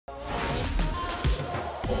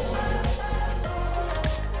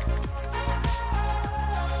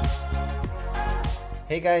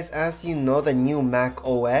Hey guys, as you know, the new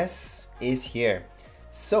macOS is here.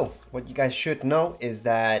 So what you guys should know is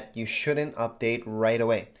that you shouldn't update right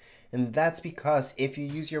away. And that's because if you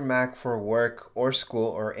use your Mac for work or school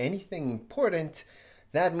or anything important,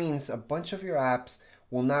 that means a bunch of your apps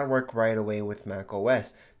will not work right away with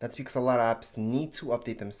macOS. That's because a lot of apps need to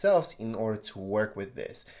update themselves in order to work with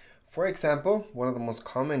this. For example, one of the most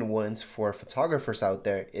common ones for photographers out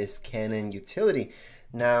there is Canon Utility.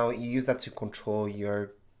 Now, you use that to control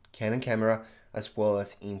your Canon camera as well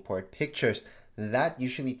as import pictures. That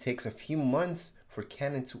usually takes a few months for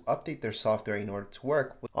Canon to update their software in order to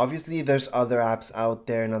work. Obviously, there's other apps out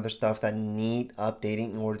there and other stuff that need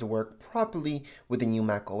updating in order to work properly with the new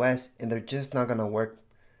macOS, and they're just not gonna work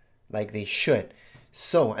like they should.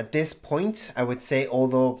 So at this point, I would say,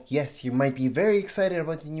 although yes, you might be very excited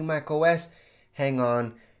about the new macOS, hang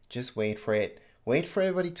on, just wait for it. Wait for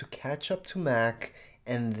everybody to catch up to Mac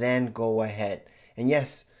and then go ahead. And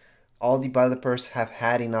yes, all developers have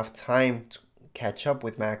had enough time to catch up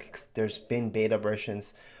with Mac. There's been beta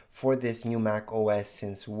versions for this new Mac OS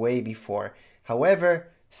since way before. However,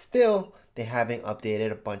 still, they haven't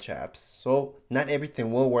updated a bunch of apps. So not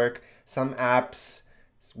everything will work. Some apps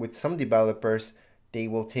with some developers, they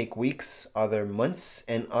will take weeks, other months,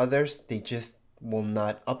 and others, they just will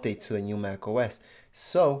not update to the new Mac OS.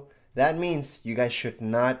 So that means you guys should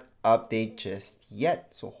not update just yet.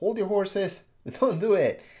 So hold your horses, don't do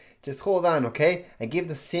it. Just hold on, okay? I give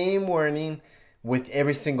the same warning with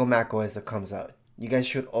every single macOS that comes out. You guys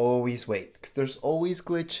should always wait because there's always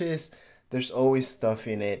glitches, there's always stuff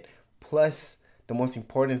in it. Plus, the most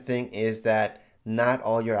important thing is that not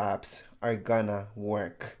all your apps are gonna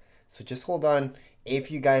work. So just hold on.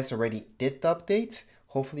 If you guys already did the update,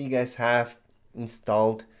 hopefully you guys have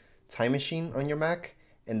installed Time Machine on your Mac,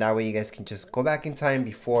 and that way you guys can just go back in time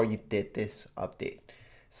before you did this update.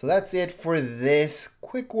 So that's it for this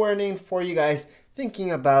quick warning for you guys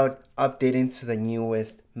thinking about updating to the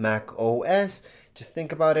newest Mac OS. Just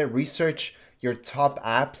think about it, research your top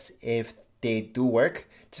apps if they do work.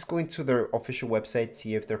 Just go into their official website,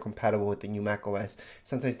 see if they're compatible with the new Mac OS.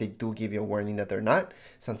 Sometimes they do give you a warning that they're not.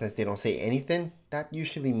 Sometimes they don't say anything. That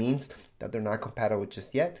usually means that they're not compatible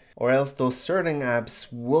just yet. Or else those certain apps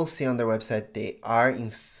will say on their website they are in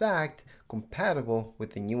fact compatible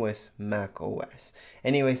with the newest Mac OS.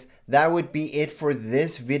 Anyways, that would be it for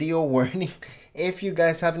this video warning. If you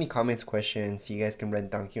guys have any comments, questions, you guys can write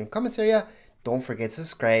down here in the comments area. Don't forget to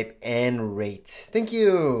subscribe and rate. Thank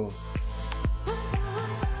you.